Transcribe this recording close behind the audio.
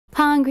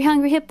Hungry,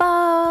 hungry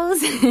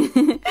hippos!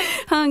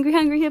 Hungry,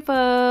 hungry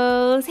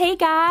hippos! Hey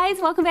guys,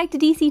 welcome back to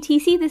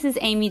DCTC. This is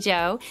Amy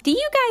Jo. Do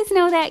you guys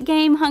know that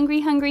game,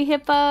 Hungry, Hungry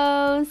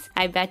Hippos?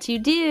 I bet you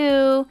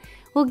do.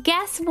 Well,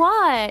 guess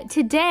what?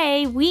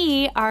 Today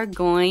we are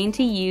going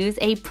to use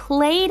a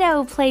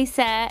Play-Doh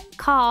playset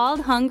called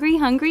Hungry,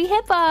 Hungry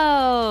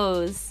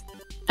Hippos.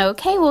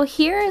 Okay, well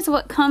here is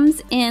what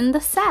comes in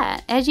the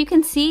set. As you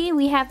can see,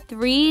 we have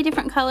 3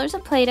 different colors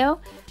of Play-Doh,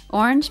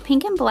 orange,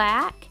 pink, and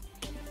black.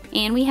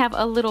 And we have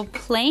a little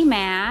play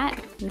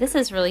mat. This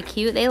is really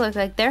cute. They look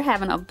like they're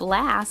having a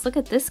blast. Look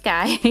at this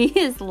guy. He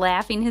is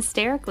laughing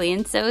hysterically,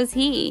 and so is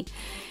he.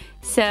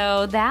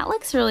 So that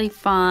looks really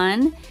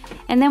fun.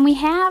 And then we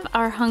have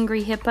our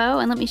hungry hippo,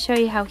 and let me show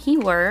you how he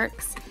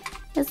works.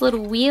 He has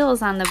little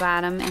wheels on the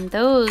bottom, and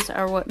those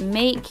are what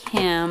make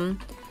him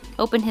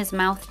open his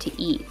mouth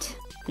to eat.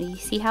 Do you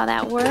see how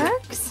that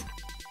works?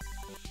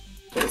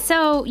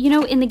 So, you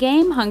know, in the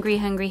game Hungry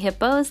Hungry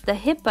Hippos, the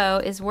hippo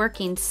is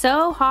working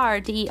so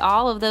hard to eat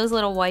all of those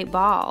little white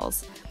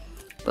balls.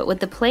 But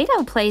with the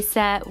Play-Doh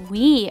playset,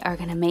 we are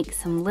going to make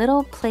some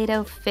little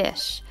Play-Doh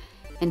fish.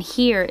 And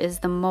here is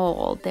the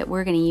mold that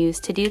we're going to use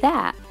to do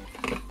that.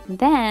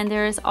 Then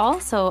there is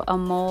also a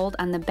mold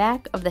on the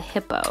back of the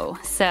hippo.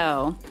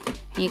 So,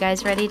 you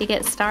guys ready to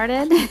get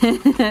started?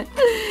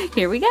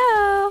 Here we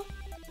go!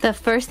 The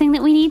first thing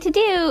that we need to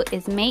do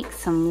is make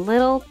some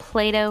little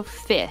Play-Doh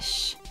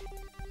fish.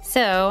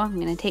 So I'm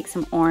going to take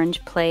some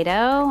orange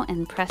Play-Doh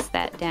and press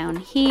that down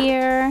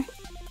here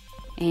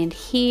and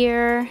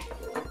here.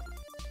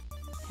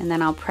 And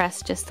then I'll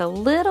press just a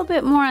little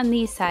bit more on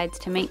these sides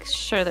to make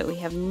sure that we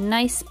have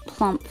nice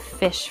plump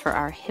fish for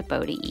our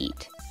hippo to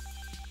eat.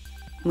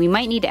 We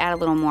might need to add a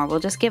little more.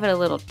 We'll just give it a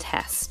little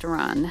test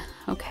run.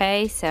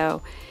 Okay,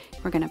 so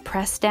we're going to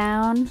press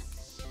down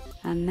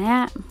on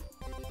that.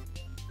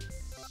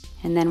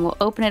 And then we'll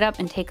open it up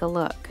and take a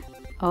look.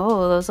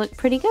 Oh, those look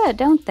pretty good,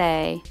 don't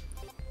they?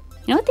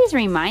 You know what these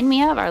remind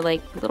me of? Are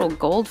like little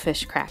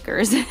goldfish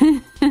crackers.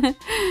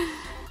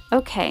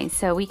 Okay,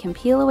 so we can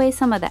peel away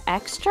some of the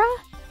extra,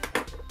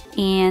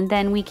 and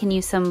then we can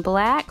use some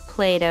black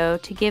Play-Doh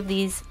to give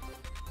these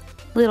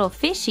little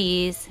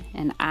fishies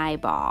an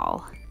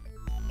eyeball.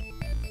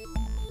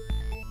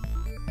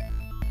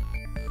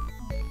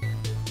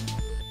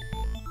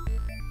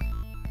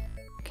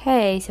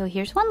 Okay, so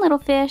here's one little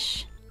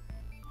fish,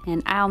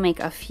 and I'll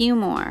make a few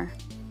more.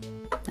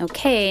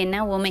 Okay,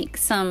 now we'll make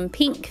some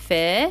pink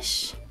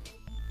fish.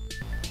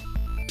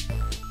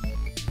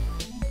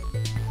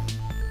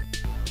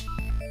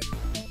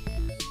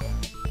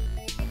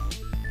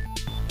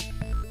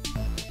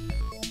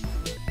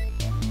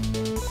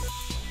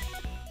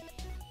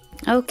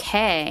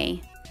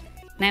 Okay,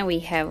 now we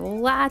have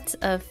lots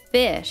of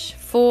fish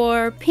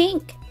for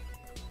pink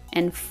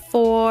and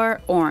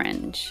for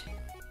orange.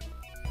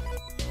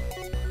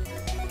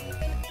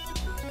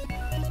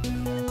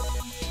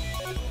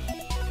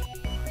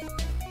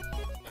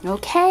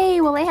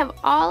 Okay, well I have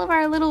all of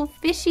our little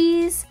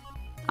fishies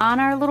on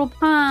our little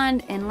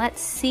pond, and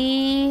let's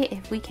see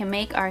if we can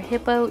make our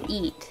hippo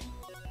eat.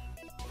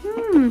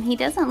 He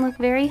doesn't look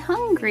very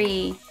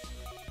hungry.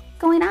 What's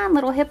going on,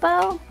 little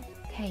hippo?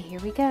 Okay, here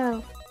we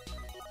go.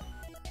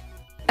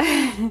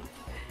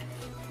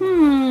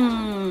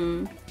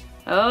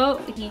 Oh,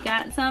 he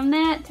got some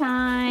that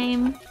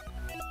time.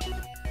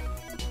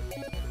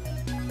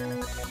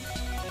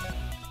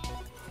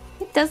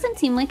 Doesn't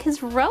seem like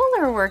his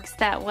roller works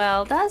that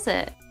well, does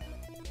it?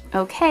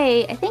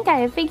 Okay, I think I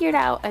have figured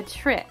out a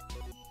trick.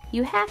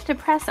 You have to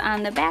press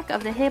on the back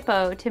of the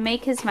hippo to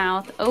make his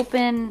mouth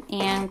open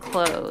and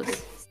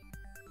close.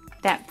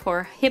 That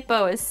poor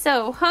hippo is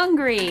so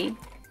hungry.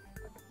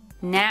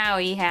 Now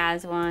he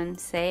has one.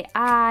 Say,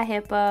 ah,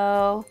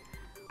 hippo.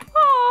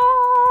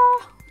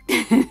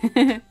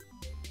 Aww.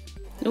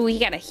 Ooh, he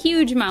got a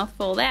huge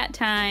mouthful that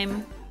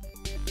time.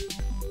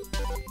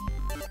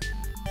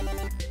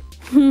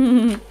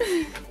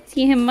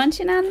 See him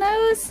munching on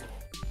those?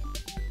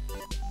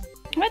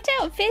 Watch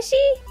out, fishy!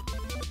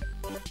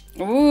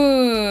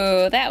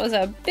 Ooh, that was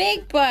a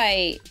big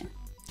bite.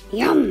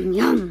 Yum,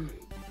 yum.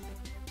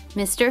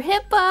 Mr.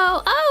 Hippo.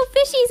 Oh,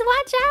 fishies,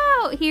 watch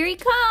out! Here he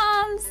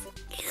comes.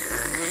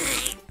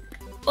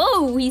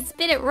 Oh, he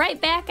spit it right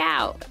back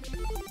out.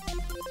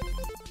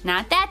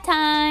 Not that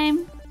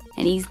time.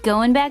 And he's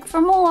going back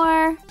for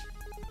more.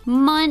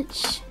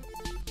 Munch.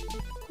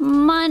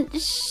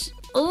 Munch.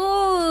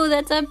 Ooh,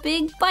 that's a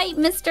big bite,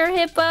 Mr.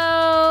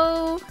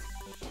 Hippo.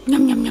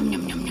 Yum, yum, yum,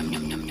 yum, yum, yum,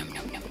 yum, yum, yum,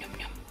 yum, yum,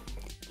 yum.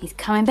 He's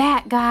coming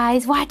back,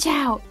 guys. Watch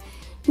out.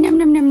 Num,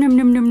 num, num, num,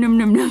 num, num, num,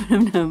 num, num,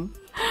 num, num.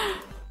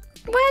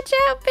 Watch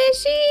out,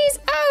 fishies.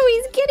 Oh,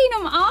 he's getting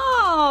them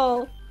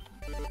all.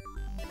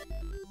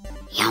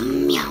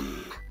 Yum,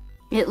 yum.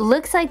 It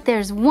looks like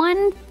there's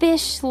one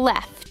fish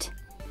left.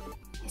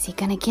 Is he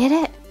gonna get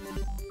it?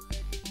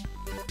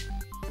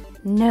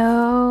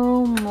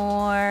 No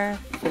more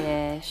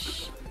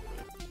fish.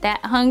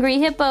 That hungry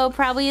hippo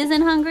probably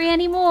isn't hungry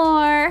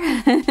anymore.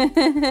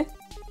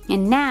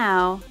 And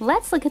now,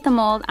 let's look at the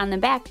mold on the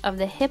back of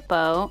the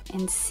hippo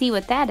and see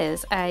what that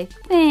is. I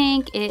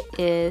think it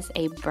is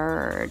a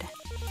bird.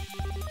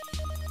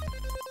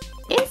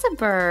 It's a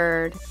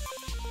bird.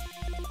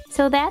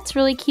 So that's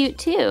really cute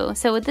too.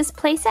 So with this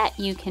playset,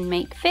 you can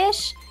make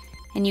fish,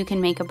 and you can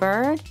make a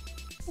bird,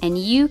 and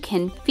you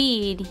can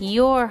feed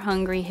your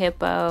hungry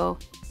hippo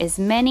as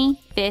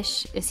many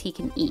fish as he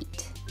can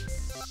eat.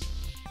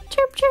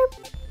 Chirp, chirp.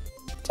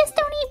 Just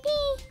don't eat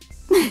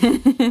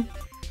me.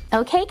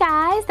 Okay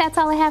guys, that's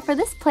all I have for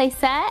this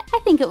playset. I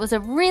think it was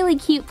a really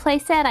cute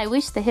playset. I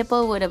wish the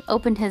hippo would have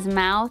opened his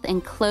mouth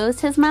and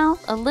closed his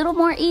mouth a little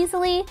more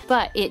easily,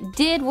 but it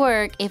did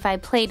work if I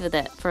played with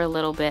it for a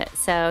little bit.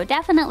 So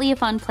definitely a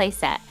fun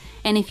playset.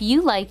 And if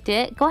you liked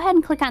it, go ahead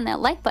and click on that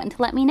like button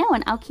to let me know,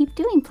 and I'll keep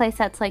doing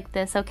playsets like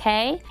this,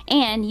 okay?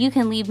 And you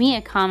can leave me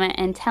a comment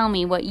and tell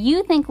me what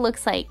you think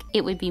looks like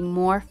it would be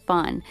more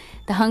fun.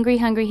 The Hungry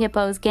Hungry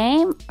Hippos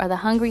game or the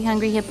Hungry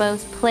Hungry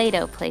Hippos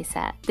Play-Doh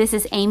playset. This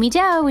is Amy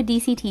Jo with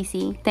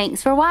DCTC.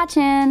 Thanks for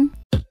watching.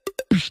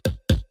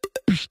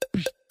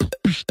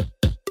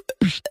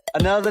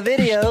 Another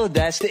video,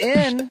 that's the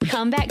end.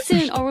 Come back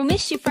soon or we'll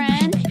miss you,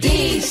 friend.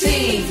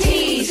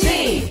 DCTC.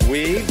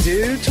 We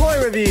do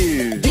toy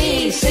reviews.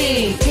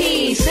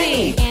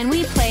 DCTC. And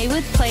we play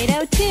with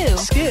Play-Doh too.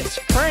 Skits,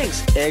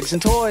 pranks, eggs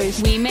and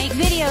toys. We make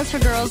videos for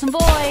girls and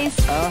boys.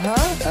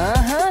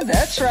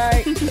 That's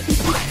right.